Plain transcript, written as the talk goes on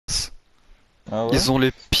Ah ouais? Ils ont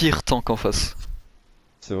les pires tanks en face.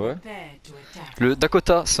 C'est vrai? Le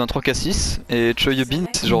Dakota c'est un 3K6 et Choyobin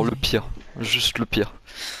c'est genre le pire. Juste le pire.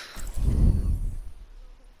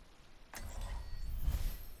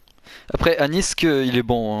 Après Anisk il est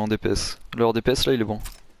bon en DPS. Leur DPS là il est bon.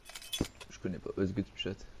 Je connais pas, vas-y que tu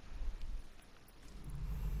chattes.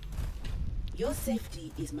 Your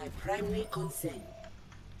safety is my primary concern.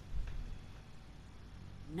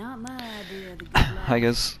 Not my idea of the good Hi life.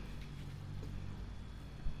 guys.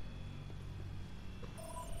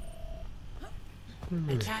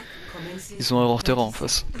 Attack commences. Ils ont un hors terrain en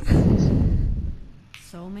face.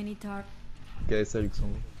 So many tar. KSA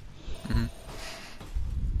Luxembourg.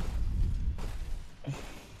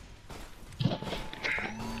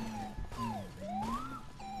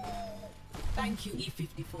 Thank you,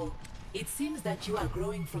 E54. It seems that you are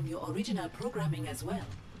growing from your original programming as well.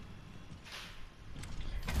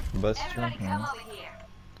 Bastion. Ouais.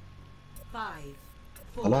 5,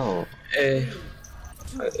 4, Alors,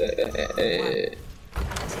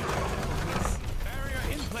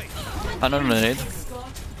 Ah non, le nade.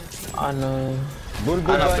 ah non. Ball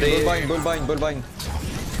bind.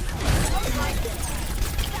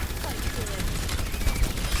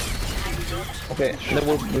 Ok,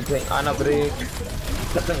 double break, Anna break.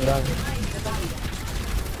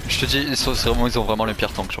 Je te dis, ils ont vraiment les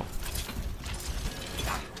pires tanks genre.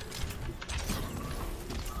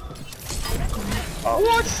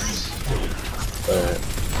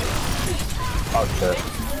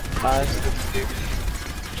 Nice.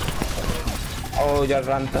 Oh, you're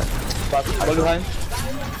run. Ball behind.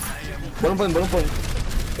 Ball point.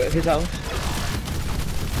 Hit out.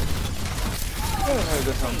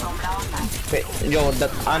 Okay, yo,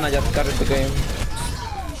 that Anna just carried the game.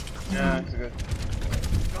 Yeah, it's good.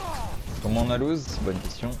 Comment on a lose? Bonne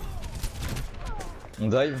question. On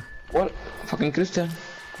dive? What? Fucking Christian.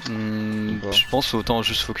 Je pense autant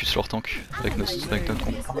juste focus leur tank avec notre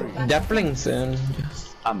comp. Japlings and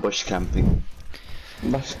Ambush camping.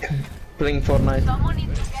 playing Fortnite.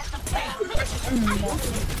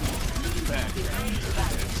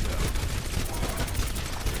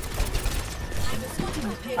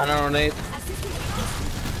 Anna on 8.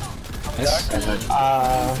 Yes.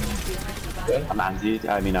 I'm Andy.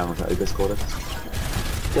 I mean, I'm overscored it.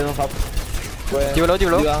 They don't have. Where? Give it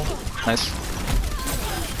low. Yeah. Nice.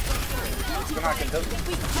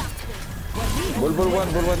 Ball one.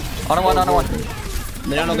 On a one.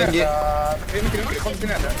 Milano Genji.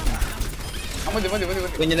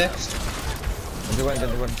 Genji next.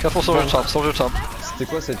 One. Careful soldier top. C'était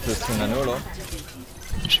quoi cette nano là?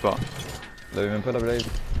 Je sais pas. Il avait même pas la blade.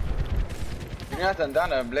 Pignata and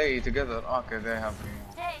Dana play together. Okay, they have.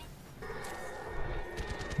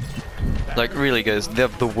 Like really guys, they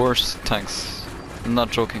have the worst tanks. I'm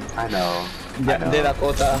not joking. I know. De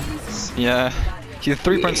Dakota. Yeah. He's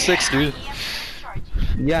 3.6 dude.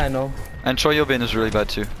 Yeah, I know. And Choyobin is really bad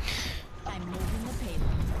too.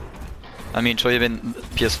 I mean Choyobin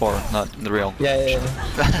PS4, not the real. Yeah.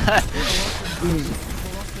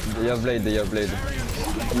 They have blade.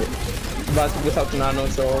 But without nano,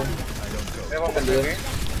 so. They want to do it.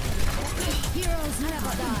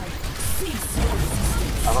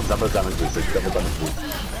 I have double damage with it, double damage with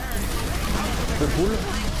The pool?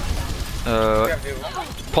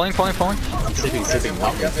 Pulling. I'm sitting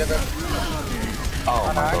now. Oh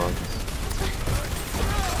my god.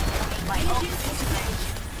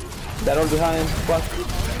 They're all behind. What?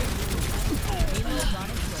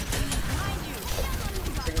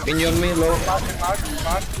 In on me, low. Mark.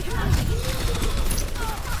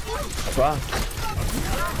 Wow.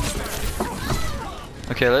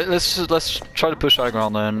 Okay, let's try to push high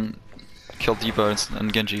ground and kill Deepa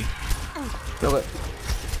and Genji. Okay.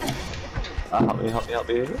 Help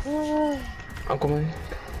me. I'm coming.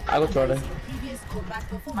 I got Jordan.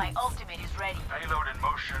 My ultimate is ready.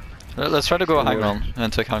 Let's try to go high ground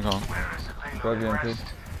and take high ground. Pas bien pris.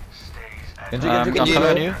 I'm coming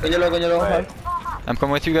on you. Genji low. I'm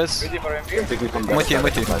coming with you guys. Ready for MP? I'm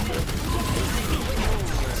with you.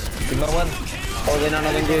 Sigma one. Oh, they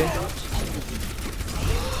nano Genji.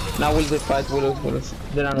 Now we'll just fight. We'll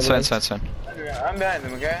They nano. It's fine. I'm behind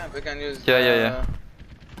them, okay? We can use. Yeah.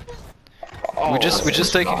 We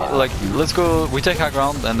just take like let's go. We take high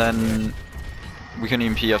ground and then we can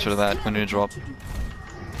EMP after that when we drop.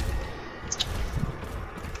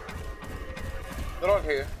 They're all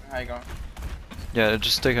here. High ground. Yeah,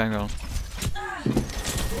 just take high ground.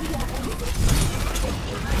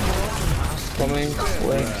 Coming.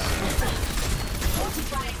 Wait.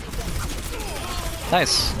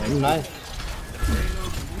 Nice. Nice.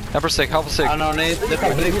 Half a sec. I know, Nate. They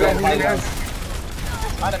can break from high ground.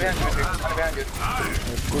 Ana behind you, Ana behind you.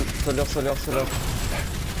 Cool. Soldier.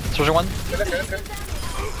 Soldier 1.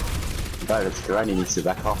 Bro, this Granny needs to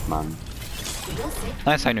back off, man.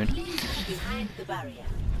 Nice, high noon. Behind the barrier.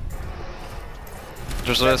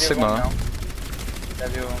 There's a Sigma.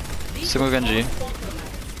 Sigma Genji.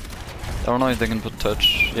 I don't know if they can put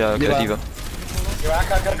touch. Yeah, okay, Diva.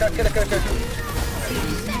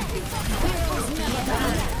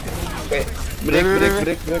 Wait,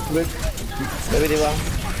 break. Maybe they were.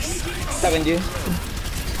 7G.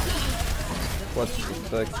 What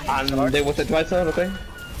the fuck? And there was a twice, okay?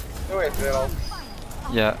 Wait, they're all.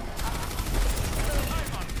 Yeah.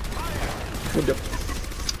 Good job.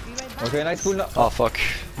 Okay, nice pull now. Oh fuck.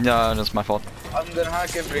 Yeah, that's my fault. I'm gonna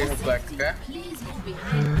hack and bring it back, okay? Please move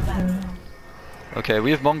behind the barrier. Okay,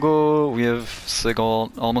 we have Bongo, we have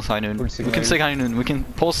Sigil, almost high noon. Full We Sigil. can Sig high noon, we can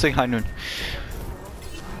pulse Sig high noon.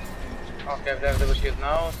 Okay, they have double shield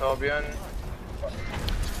now, so Bjorn.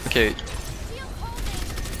 Okay.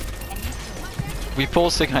 We pull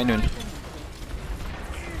Sig high noon.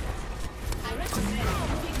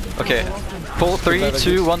 Okay. Pull 3,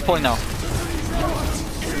 2, 1, pulling now.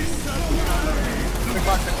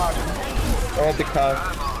 Oh, big car.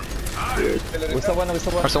 We saw one.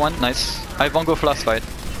 First one, nice. I have Bongo for last fight.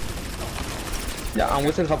 Yeah, and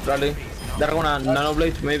we still have rally. They're gonna nano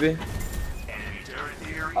blade, maybe.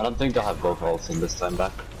 I don't think they'll have both ults in this time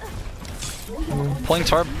back. Pulling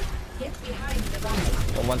Torb.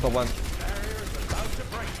 Top one.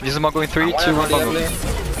 Use the Bongo in 3, 2, 1, Bongo.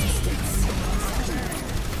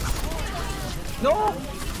 No!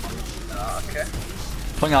 Okay.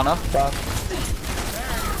 Pulling Ana. Fuck.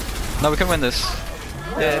 No, we can win this.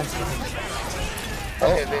 Yeah.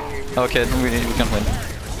 Okay, then you. Okay, we can win.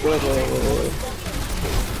 Wait.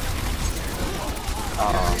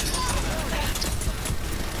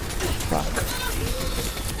 Fuck.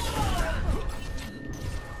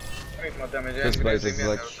 Make more damage. Just Yeah, by because the they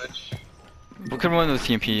have clutch. touch. We can win with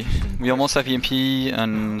EMP. We almost have EMP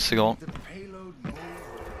and Sigil.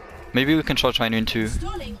 Maybe we can charge high noon too.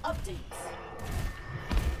 Stalling updates.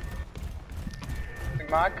 Big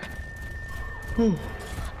Mark. Big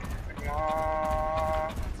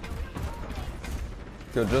Mark.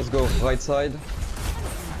 Okay, just go right side.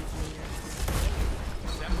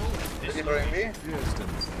 Is he throwing me?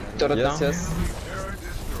 Turret down. Yes.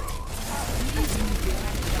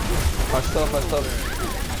 Fast stop.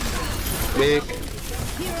 Big.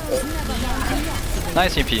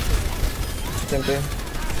 Nice EMP. Same thing.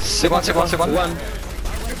 Sig one. One.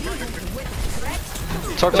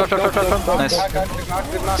 Torp. Nice.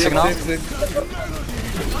 Big Mark. Signal.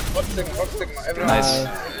 What's Sigma? Everyone. Nice.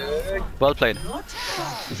 Well played.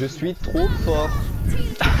 Je suis trop fort.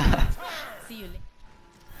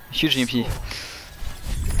 Huge EMP.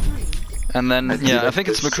 And then, yeah, I think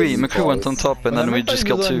it's McCree. McCree went on top and then we just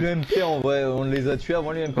killed two. UMP en vrai, on les a tués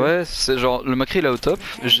avant l'UMP. Ouais, c'est genre, le McCree il est au top,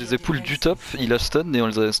 je les ai pull du top, il a stun et on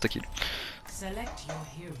les a stackés. Select your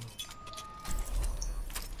hero.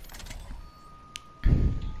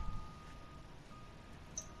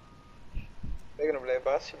 They're gonna play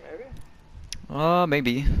Bastion, maybe?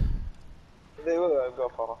 Maybe. They will go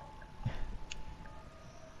for it.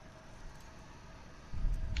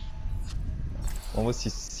 En vrai,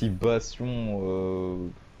 si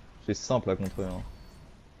Bastion, c'est simple à contrer. Hein.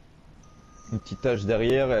 Une petite tâche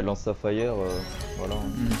derrière, elle lance sa fire, voilà.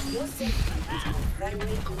 Your safety is our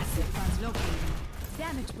primary concern.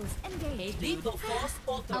 Damage boost engaged. Lethal force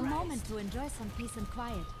A authorized. moment to enjoy some peace and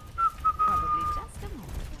quiet. Probably just a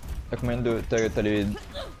moment. T'as combien de.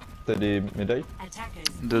 T'as les médailles?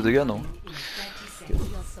 Attackers. De dégâts, non. in 30 seconds.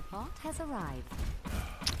 Your support has arrived.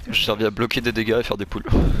 J'ai servi à bloquer des dégâts et faire des pulls.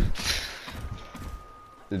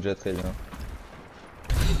 C'est déjà très bien.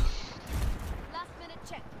 Last minute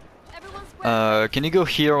check. Everyone's Can you go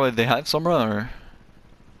here where they have somewhere,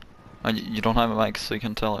 or you don't have a mic, so you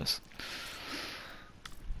can tell us.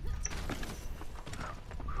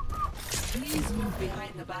 Please move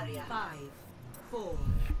behind the barrier. 5, 4,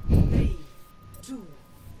 3, 2,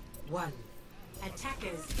 1.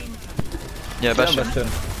 Attackers incoming. Yeah, Tiens, Bastion.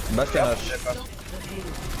 Bastion H. Stop the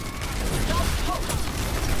payload.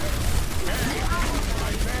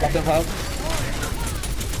 Bottom half.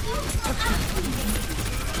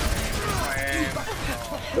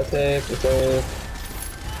 Protect.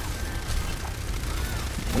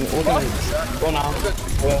 We're gonna go now.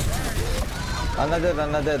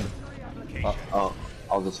 Anna dead. Oh,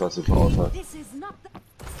 I'll just rest it for auto. This is not the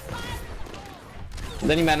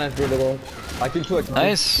Then he managed to do the goal. I kill two.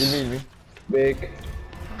 Nice. Heal me. Big.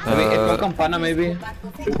 Maybe it will come Pana maybe.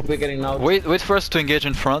 Should be getting out. Wait for us to engage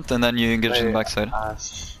in front, and then you engage in the backside.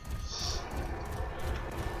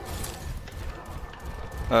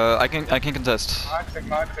 I can contest.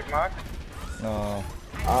 Mark. No.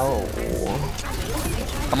 Ow.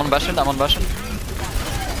 I'm on Bastion. Don't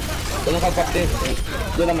have 15.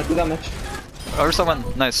 Do damage. Ursa 1,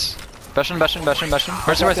 nice. Bastion. Mercy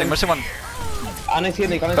rising, Mercy 1. Ana is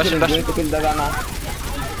healing, Ana is Bastion, healing. You need to kill the Ana.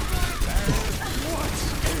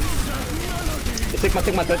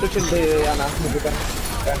 Sigma, try to kill the Ana. If you can.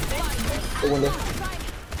 Segundo.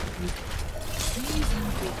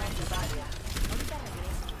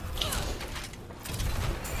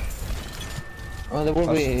 Oh,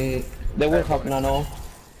 they will have nano.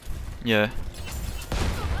 Yeah.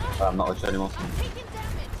 I'm not watching anymore.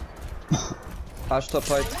 Ash top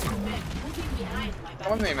right.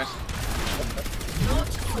 Come on me, man.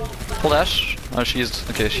 Hold Ash. Oh, she's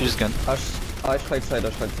okay. She's gone. Ash right side.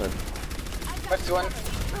 First one.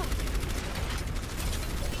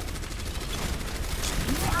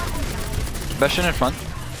 Bastion in front.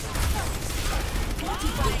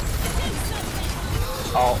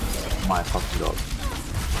 Oh my fucking god.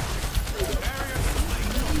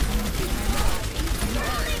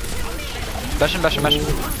 Bastion.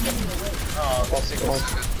 Oh, well, sequence.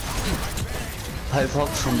 I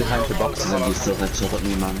walked from behind the boxes and you still headshot at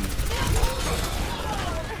me, man.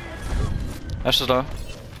 Ash is low.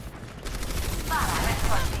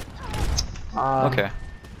 Okay.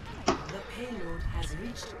 The payload has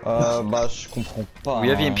reached. Bah je comprends pas. We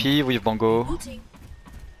have hein. EMP. We have Bongo.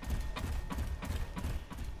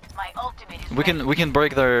 We can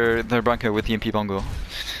break their bunker with EMP Bongo.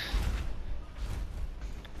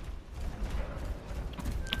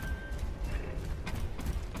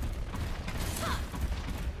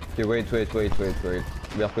 Okay, wait. We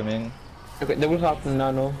are coming. Okay, they will have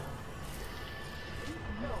nano.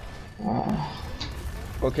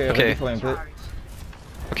 Okay, Okay. ready for MP.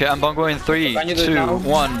 Okay, I'm Bongo in 3, Can you do it 2, now?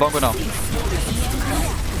 1. Bongo now.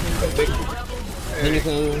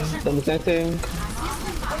 Don't do anything.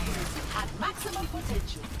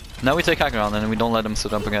 Now we take high ground and we don't let them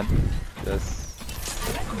sit up again. Yes.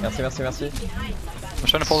 Merci. I'm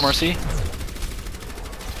trying to follow Mercy.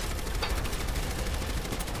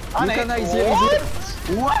 Look at easy.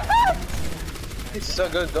 What? He's so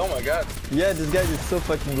good, oh my god. Yeah, this guy is so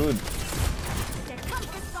fucking good.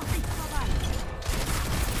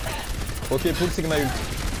 Okay, pull Sigma ult.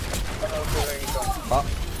 Ah,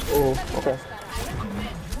 Oh, okay.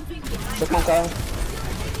 Check my car.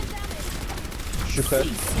 je suis prêt.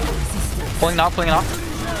 Pulling now. Fuck.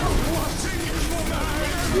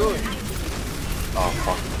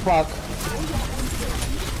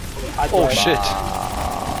 Oh shit.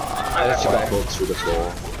 I actually got pulled through the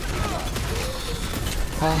floor.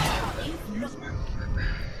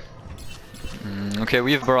 Okay,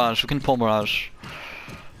 we have Barrage. We can pull Barrage.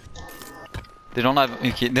 They don't have.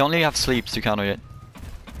 Okay, they only have sleeps to counter it.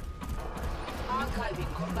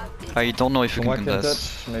 I don't know if you Someone can can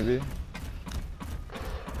contest. touch, maybe.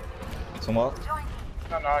 Someone.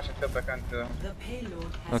 No, I should tip back into. The payload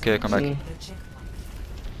has Okay, come back. reached the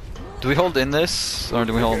checkpoint. Do we hold in this or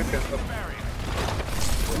do we hold? Ash.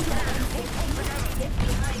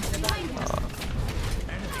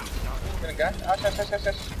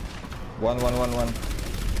 One.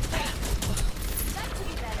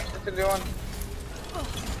 Still the one.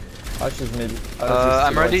 Ash is maybe.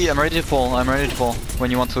 I'm ready to pull. When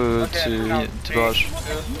you want to barrage.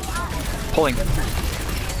 Pulling.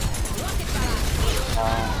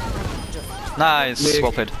 Nice,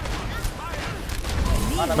 well played.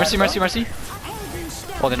 Mercy.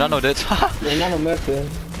 Oh, they nanoed it. They nano mercy.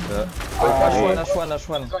 Ash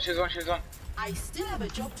one. She's on. I still have a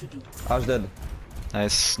job to do. Ash dead.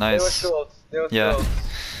 Nice. They were Yeah. tools.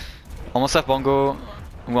 Almost have Bongo.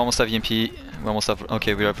 We almost have EMP. We almost have.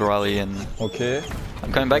 Okay, we have Rally and. Okay.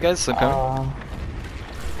 I'm coming back, guys. I'm coming.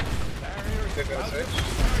 They're gonna switch.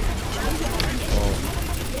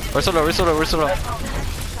 We're so low.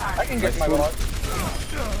 I can get my wall.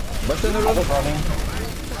 Button alone.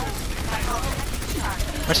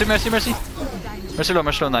 Mercy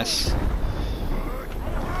low, nice.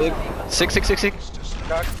 Big. 6.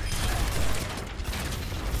 Dark.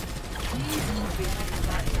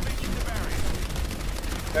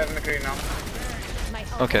 They're in the green now.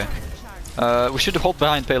 Okay. We should hold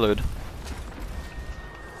behind payload.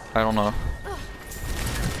 I don't know.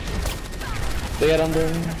 They are under.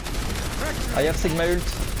 I have Sigma ult.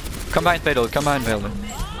 Come behind payload. I'm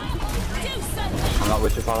not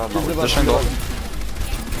with you, father. I'm not with you. The jungle.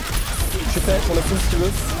 Je suis prêt pour le pull si tu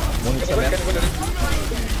veux. Mon ult sa mère.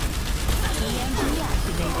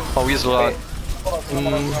 Oh, he's a lot.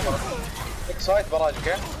 Side barrage,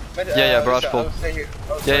 okay? Yeah, barrage pull. I'll stay here.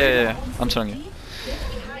 Yeah. I'm telling you.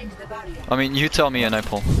 I mean, you tell me and I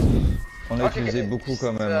pull. On a utilisé beaucoup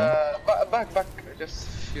quand même. Hein. Back. Just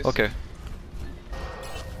use. Okay.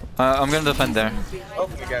 I'm gonna defend there.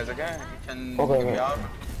 Okay, guys, again. You can Okay, give me okay. out.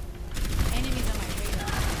 Enemies on my radar.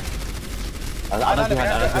 Anna's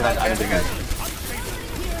behind.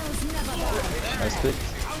 Nice pick.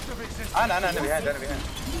 Anna, behind.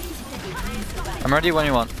 I'm ready when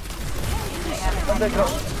you want. Come back, bro.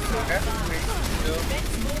 Okay, 3, 2,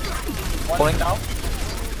 1 Pulling. now.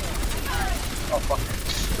 Oh, fuck.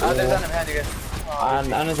 There's Anna behind you guys.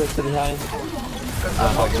 And Anna's still behind.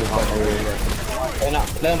 Okay, now,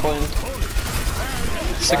 11 points.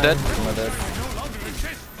 Sick dead. My bad.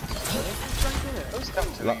 Who's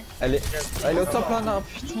coming to Là, me? elle est au top là, non,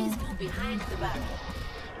 putain. behind the back.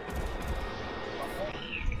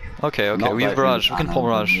 Okay, Not we have bad. barrage. We can pull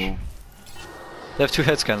barrage. No. They have 2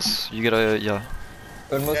 head scans. You gotta, yeah.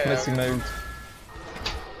 Almost Yeah. missing my ult.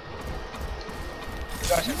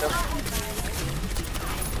 Gosh, it's up.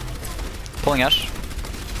 Pulling Ash.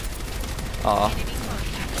 Ah.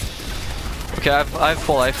 Okay, I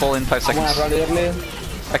fall in 5 I'm gonna seconds. run early.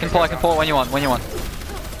 I can pull when you want.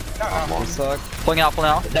 Pour ça. Pulling out.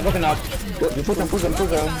 They're broken up. You push them.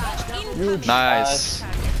 Nice.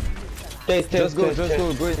 Stay. Just go. Go in.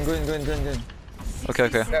 Okay.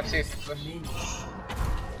 Grab seat. Push.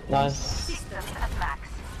 Nice.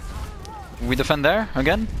 We defend there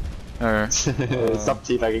again? Or Stop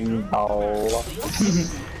teabagging. Oh.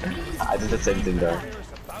 I did the same thing there.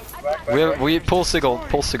 Back. we pull Sigil.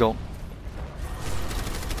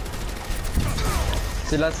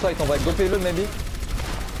 C'est last fight, on va goper le maybe.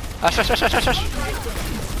 Ash. Je sais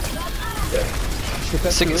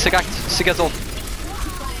pas si Sig has ult.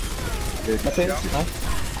 Okay. Nice.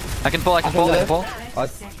 I can pull. Attends.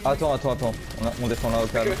 On défend là au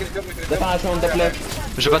calme. Defend Ash on top left.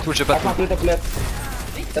 J'ai pas tout. Ash on top left.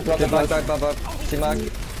 Ok, back. C'est Mac.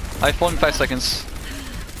 I fall in 5 seconds.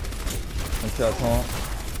 Ok, attends.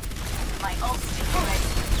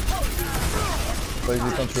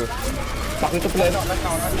 Vas-y, quand tu veux. Back top left.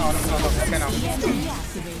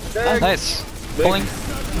 Nice. Pulling.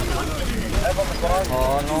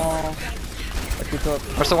 Oh non. Ok, top.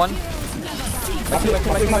 Where's the one?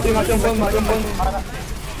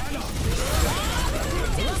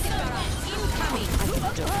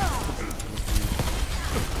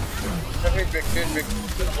 Big.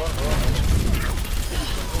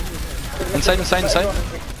 Inside.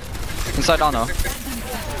 Inside Ana.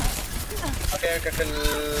 Okay, kill.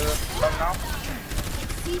 Come now.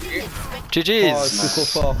 Oh, GG's.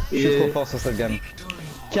 je suis trop fort sur cette game.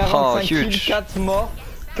 45 kills, huge. 4 morts,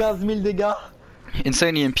 15 000 dégâts.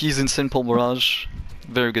 Insane EMPs, insane pull barrage.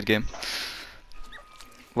 Very good game.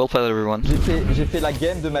 Well played everyone. J'ai fait la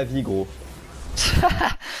game de ma vie, gros.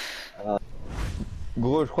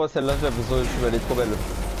 Gros, je crois celle-là, elle est trop belle.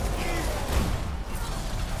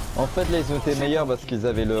 En fait, là, ils ont été meilleurs parce qu'ils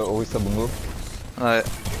avaient le Orisa Bongo. Ouais.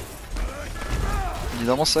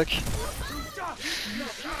 Évidemment sac.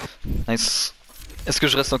 Nice. Est-ce que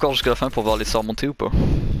je reste encore jusqu'à la fin pour voir les sorts monter ou pas?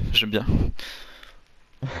 J'aime bien.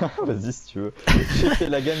 Vas-y si tu veux. J'ai fait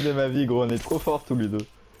la game de ma vie, gros, on est trop forts tous les deux.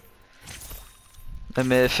 Ah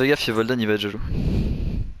mais fais gaffe, Volden il va être jaloux.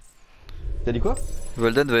 T'as dit quoi?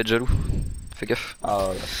 Volden va être jaloux. Fais gaffe. Ah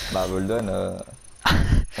ouais. Bah Volden,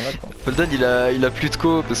 Volden il a plus de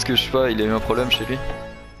co parce que je sais pas, il a eu un problème chez lui.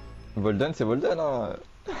 Volden c'est Volden hein.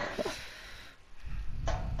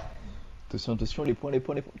 Attention, les points.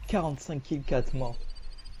 45 kills, 4 morts.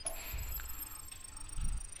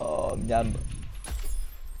 Oh miam.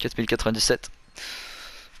 4097.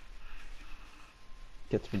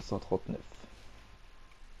 4139.